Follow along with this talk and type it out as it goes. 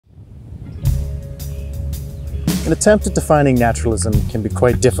An attempt at defining naturalism can be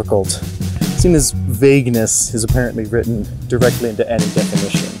quite difficult, seeing as vagueness is apparently written directly into any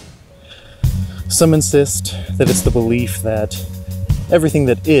definition. Some insist that it's the belief that everything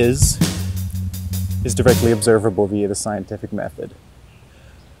that is directly observable via the scientific method.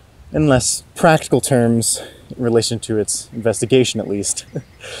 In less practical terms, in relation to its investigation at least,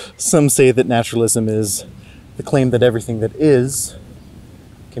 some say that naturalism is the claim that everything that is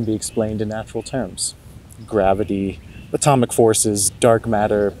can be explained in natural terms. Gravity, atomic forces, dark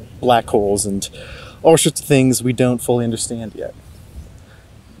matter, black holes, and all sorts of things we don't fully understand yet.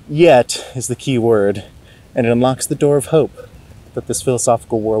 Yet is the key word, and it unlocks the door of hope that this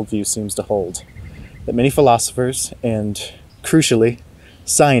philosophical worldview seems to hold, that many philosophers, and crucially,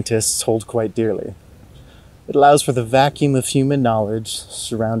 scientists hold quite dearly. It allows for the vacuum of human knowledge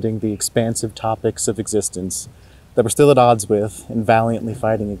surrounding the expansive topics of existence that we're still at odds with and valiantly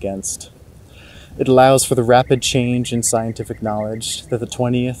fighting against. It allows for the rapid change in scientific knowledge that the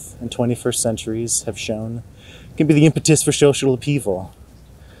 20th and 21st centuries have shown can be the impetus for social upheaval,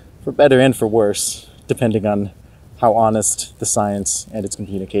 for better and for worse, depending on how honest the science and its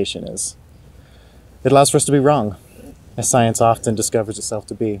communication is. It allows for us to be wrong, as science often discovers itself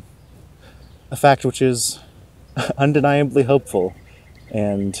to be. A fact which is undeniably hopeful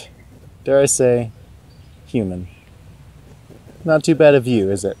and, dare I say, human. Not too bad a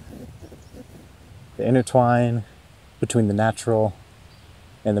view, is it? The intertwine between the natural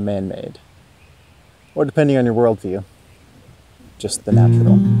and the man-made. Or depending on your worldview, just the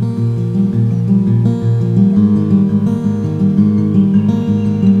natural.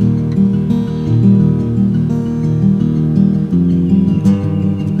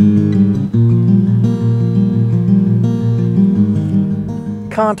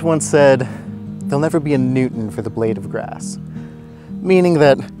 Kant once said, "There'll never be a Newton for the blade of grass," meaning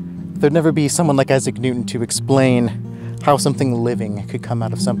that there'd never be someone like Isaac Newton to explain how something living could come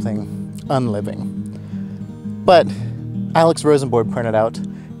out of something unliving. But Alex Rosenberg pointed out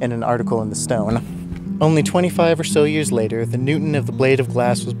in an article in The Stone, only 25 or so years later, the Newton of the blade of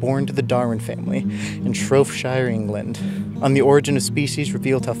glass was born to the Darwin family in Shropshire, England. On the origin of species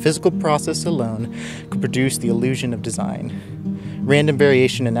revealed how physical process alone could produce the illusion of design. Random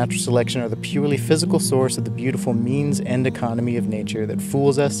variation and natural selection are the purely physical source of the beautiful means and economy of nature that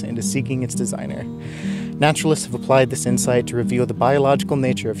fools us into seeking its designer. Naturalists have applied this insight to reveal the biological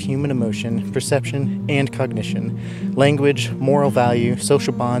nature of human emotion, perception, and cognition, language, moral value,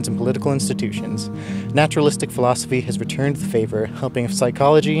 social bonds, and political institutions. Naturalistic philosophy has returned the favor, helping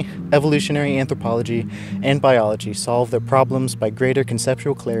psychology, evolutionary anthropology, and biology solve their problems by greater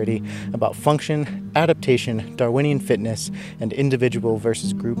conceptual clarity about function, adaptation, Darwinian fitness, and individual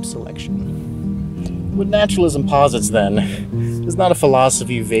versus group selection. What naturalism posits, then, is not a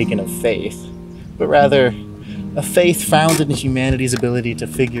philosophy vacant of faith, but rather a faith founded in humanity's ability to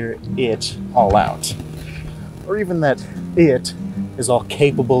figure it all out. Or even that it is all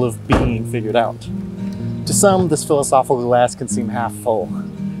capable of being figured out. To some, this philosophical glass can seem half full,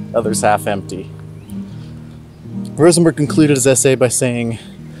 others half empty. Rosenberg concluded his essay by saying,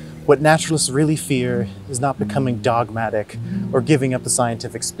 "What naturalists really fear is not becoming dogmatic or giving up the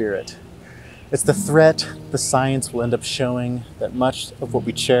scientific spirit. It's the threat the science will end up showing that much of what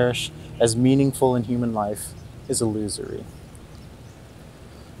we cherish as meaningful in human life is illusory.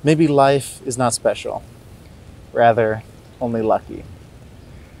 Maybe life is not special, rather only lucky.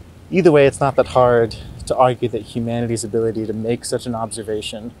 Either way, it's not that hard to argue that humanity's ability to make such an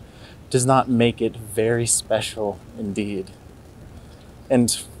observation does not make it very special indeed.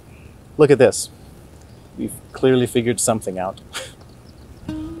 And look at this. We've clearly figured something out."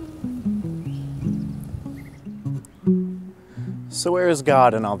 So where is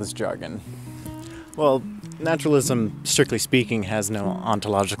God in all this jargon? Well, naturalism, strictly speaking, has no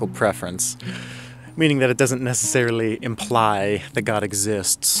ontological preference, meaning that it doesn't necessarily imply that God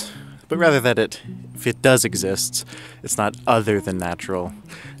exists, but rather that if it does exist, it's not other than natural,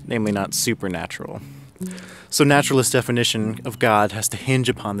 namely not supernatural. So naturalist definition of God has to hinge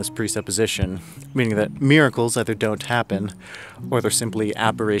upon this presupposition, meaning that miracles either don't happen, or they're simply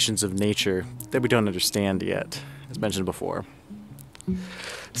aberrations of nature that we don't understand yet, as mentioned before.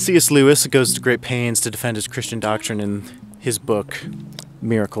 C.S. Lewis goes to great pains to defend his Christian doctrine in his book,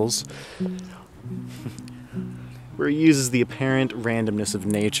 Miracles, where he uses the apparent randomness of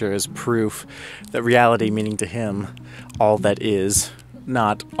nature as proof that reality, meaning to him, all that is,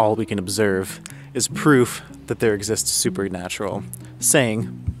 not all we can observe, is proof that there exists supernatural, saying,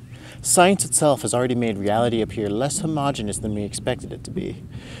 "Science itself has already made reality appear less homogeneous than we expected it to be.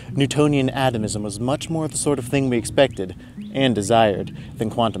 Newtonian atomism was much more the sort of thing we expected, and desired, than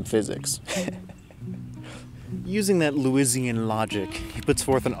quantum physics." Using that Lewisian logic, he puts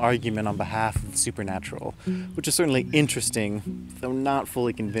forth an argument on behalf of the supernatural, which is certainly interesting, though not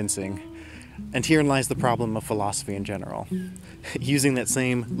fully convincing. And herein lies the problem of philosophy in general. Using that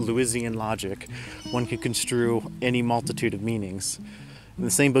same Lewisian logic, one can construe any multitude of meanings. In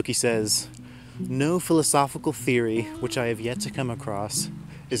the same book he says, "No philosophical theory which I have yet to come across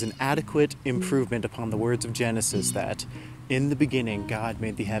is an adequate improvement upon the words of Genesis that, in the beginning, God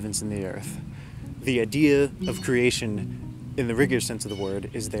made the heavens and the earth. The idea of creation, in the rigorous sense of the word,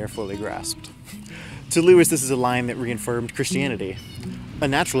 is there fully grasped." To Lewis, this is a line that reaffirmed Christianity. A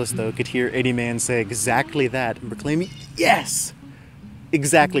naturalist, though, could hear any man say exactly that and proclaim, "Yes!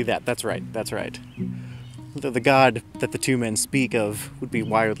 Exactly that. That's right. That's right." Though the God that the two men speak of would be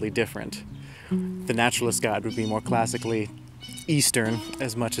wildly different. The naturalist God would be more classically Eastern,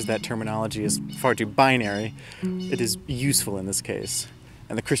 as much as that terminology is far too binary. It is useful in this case.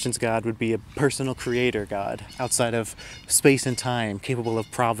 And the Christian's God would be a personal creator God, outside of space and time, capable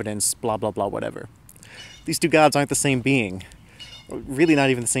of providence, blah, blah, blah, whatever. These two gods aren't the same being, or really not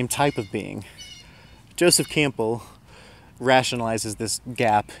even the same type of being. Joseph Campbell rationalizes this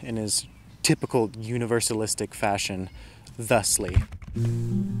gap in his typical universalistic fashion thusly.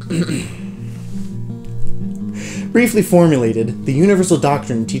 Briefly formulated, the universal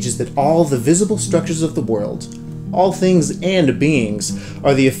doctrine teaches that all the visible structures of the world, all things and beings,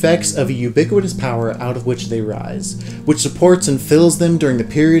 are the effects of a ubiquitous power out of which they rise, which supports and fills them during the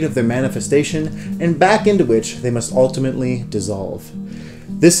period of their manifestation, and back into which they must ultimately dissolve.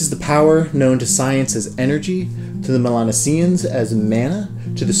 This is the power known to science as energy, to the Melanesians as mana,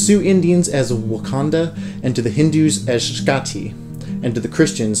 to the Sioux Indians as Wakanda, and to the Hindus as Shakti, and to the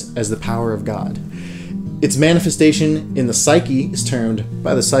Christians as the power of God. Its manifestation in the psyche is termed,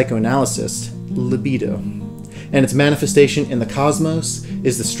 by the psychoanalyst, libido, and its manifestation in the cosmos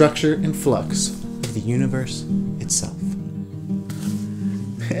is the structure and flux of the universe itself.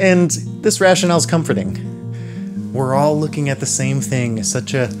 And this rationale is comforting. We're all looking at the same thing,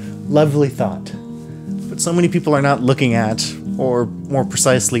 such a lovely thought. But so many people are not looking at, or more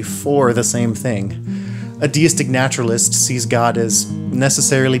precisely for, the same thing. A deistic naturalist sees God as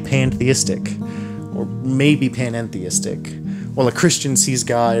necessarily pantheistic, or maybe panentheistic, while a Christian sees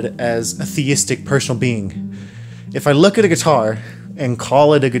God as a theistic personal being. If I look at a guitar and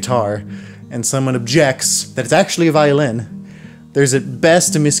call it a guitar, and someone objects that it's actually a violin, there's at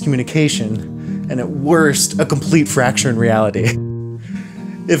best a miscommunication, and at worst a complete fracture in reality.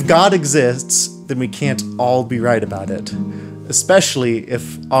 If God exists, then we can't all be right about it, especially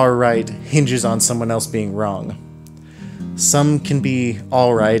if our right hinges on someone else being wrong. Some can be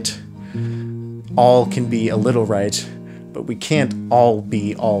all right, all can be a little right, but we can't all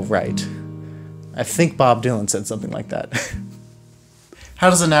be all right. I think Bob Dylan said something like that. How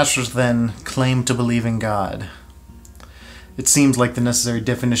does a naturalist then claim to believe in God? It seems like the necessary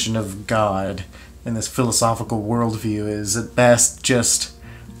definition of God in this philosophical worldview is at best just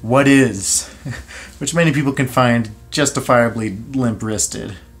what is, which many people can find justifiably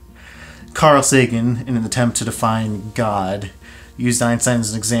limp-wristed. Carl Sagan, in an attempt to define God, used Einstein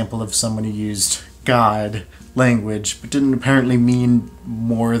as an example of someone who used God language, but didn't apparently mean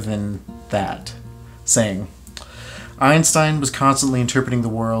more than that, saying, Einstein was constantly interpreting the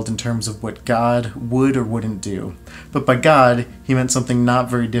world in terms of what God would or wouldn't do, but by God, he meant something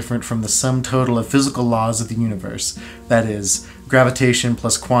not very different from the sum total of physical laws of the universe, that is, gravitation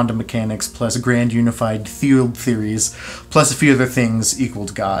plus quantum mechanics plus grand unified field theories plus a few other things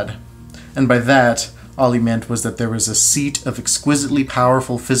equaled God. And by that, all he meant was that there was a seat of exquisitely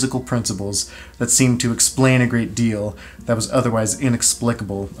powerful physical principles that seemed to explain a great deal that was otherwise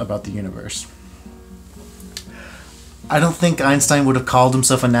inexplicable about the universe. I don't think Einstein would have called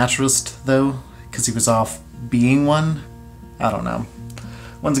himself a naturalist, though, because he was off being one. I don't know.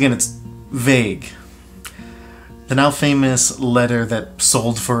 Once again, it's vague. The now famous letter that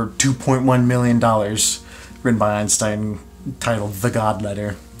sold for $2.1 million, written by Einstein, titled The God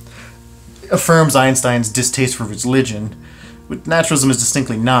Letter, affirms Einstein's distaste for religion, but naturalism is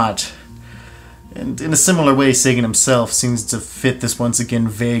distinctly not. And in a similar way, Sagan himself seems to fit this once again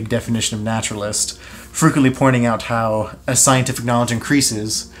vague definition of naturalist, frequently pointing out how, as scientific knowledge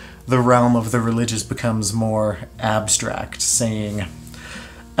increases, the realm of the religious becomes more abstract, saying,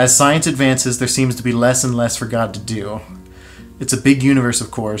 as science advances, there seems to be less and less for God to do. It's a big universe,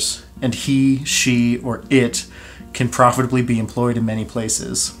 of course, and he, she, or it can profitably be employed in many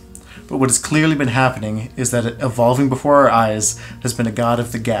places. But what has clearly been happening is that evolving before our eyes has been a God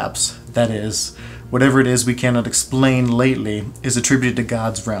of the gaps. That is, whatever it is we cannot explain lately is attributed to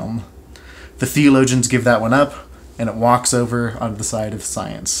God's realm. The theologians give that one up, and it walks over onto the side of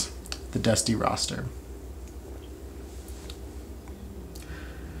science, the dusty roster.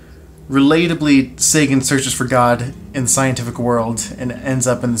 Relatably, Sagan searches for God in the scientific world and ends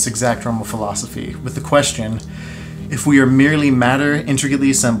up in this exact realm of philosophy, with the question, if we are merely matter intricately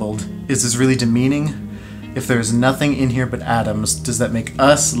assembled, is this really demeaning? If there is nothing in here but atoms, does that make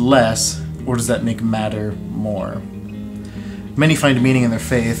us less, or does that make matter more? Many find meaning in their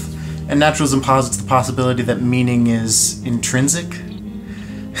faith, and naturalism posits the possibility that meaning is intrinsic.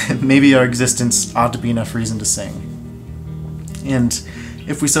 Maybe our existence ought to be enough reason to sing. And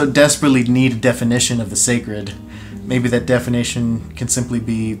if we so desperately need a definition of the sacred, maybe that definition can simply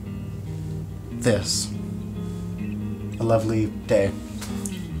be this. A lovely day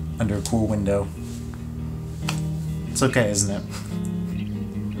under a cool window. It's okay, isn't it?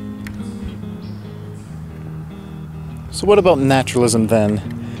 So what about naturalism then?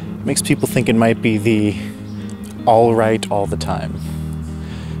 It makes people think it might be the all right all the time.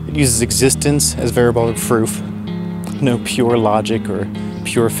 It uses existence as variable proof. No pure logic or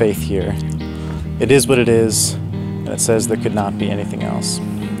pure faith here. It is what it is, and it says there could not be anything else.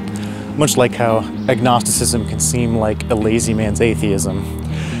 Much like how agnosticism can seem like a lazy man's atheism,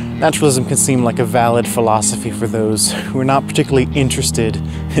 naturalism can seem like a valid philosophy for those who are not particularly interested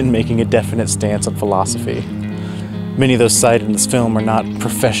in making a definite stance on philosophy. Many of those cited in this film are not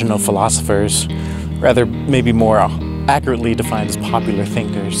professional philosophers, rather maybe more accurately defined as popular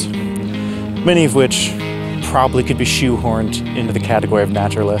thinkers, many of which probably could be shoehorned into the category of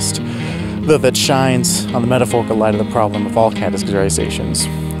naturalist, though that shines on the metaphorical light of the problem of all categorizations.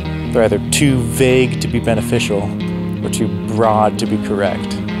 They're either too vague to be beneficial, or too broad to be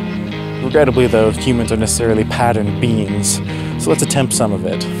correct. Regrettably, though, humans are necessarily patterned beings, so let's attempt some of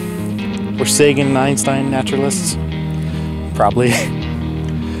it. Were Sagan and Einstein naturalists? Probably.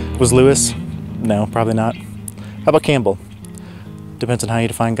 Was Lewis? No, probably not. How about Campbell? Depends on how you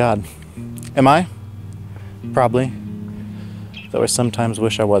define God. Am I? Probably. Though I sometimes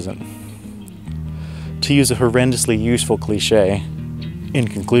wish I wasn't. To use a horrendously useful cliche, in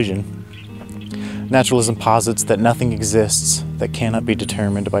conclusion, naturalism posits that nothing exists that cannot be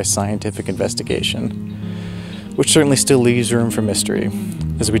determined by scientific investigation, which certainly still leaves room for mystery,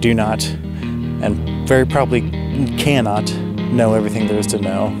 as we do not, and very probably cannot, know everything there is to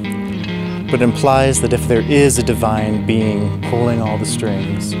know. But it implies that if there is a divine being pulling all the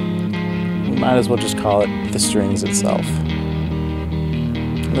strings, we might as well just call it the strings itself.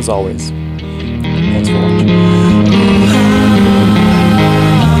 And as always, thanks for watching.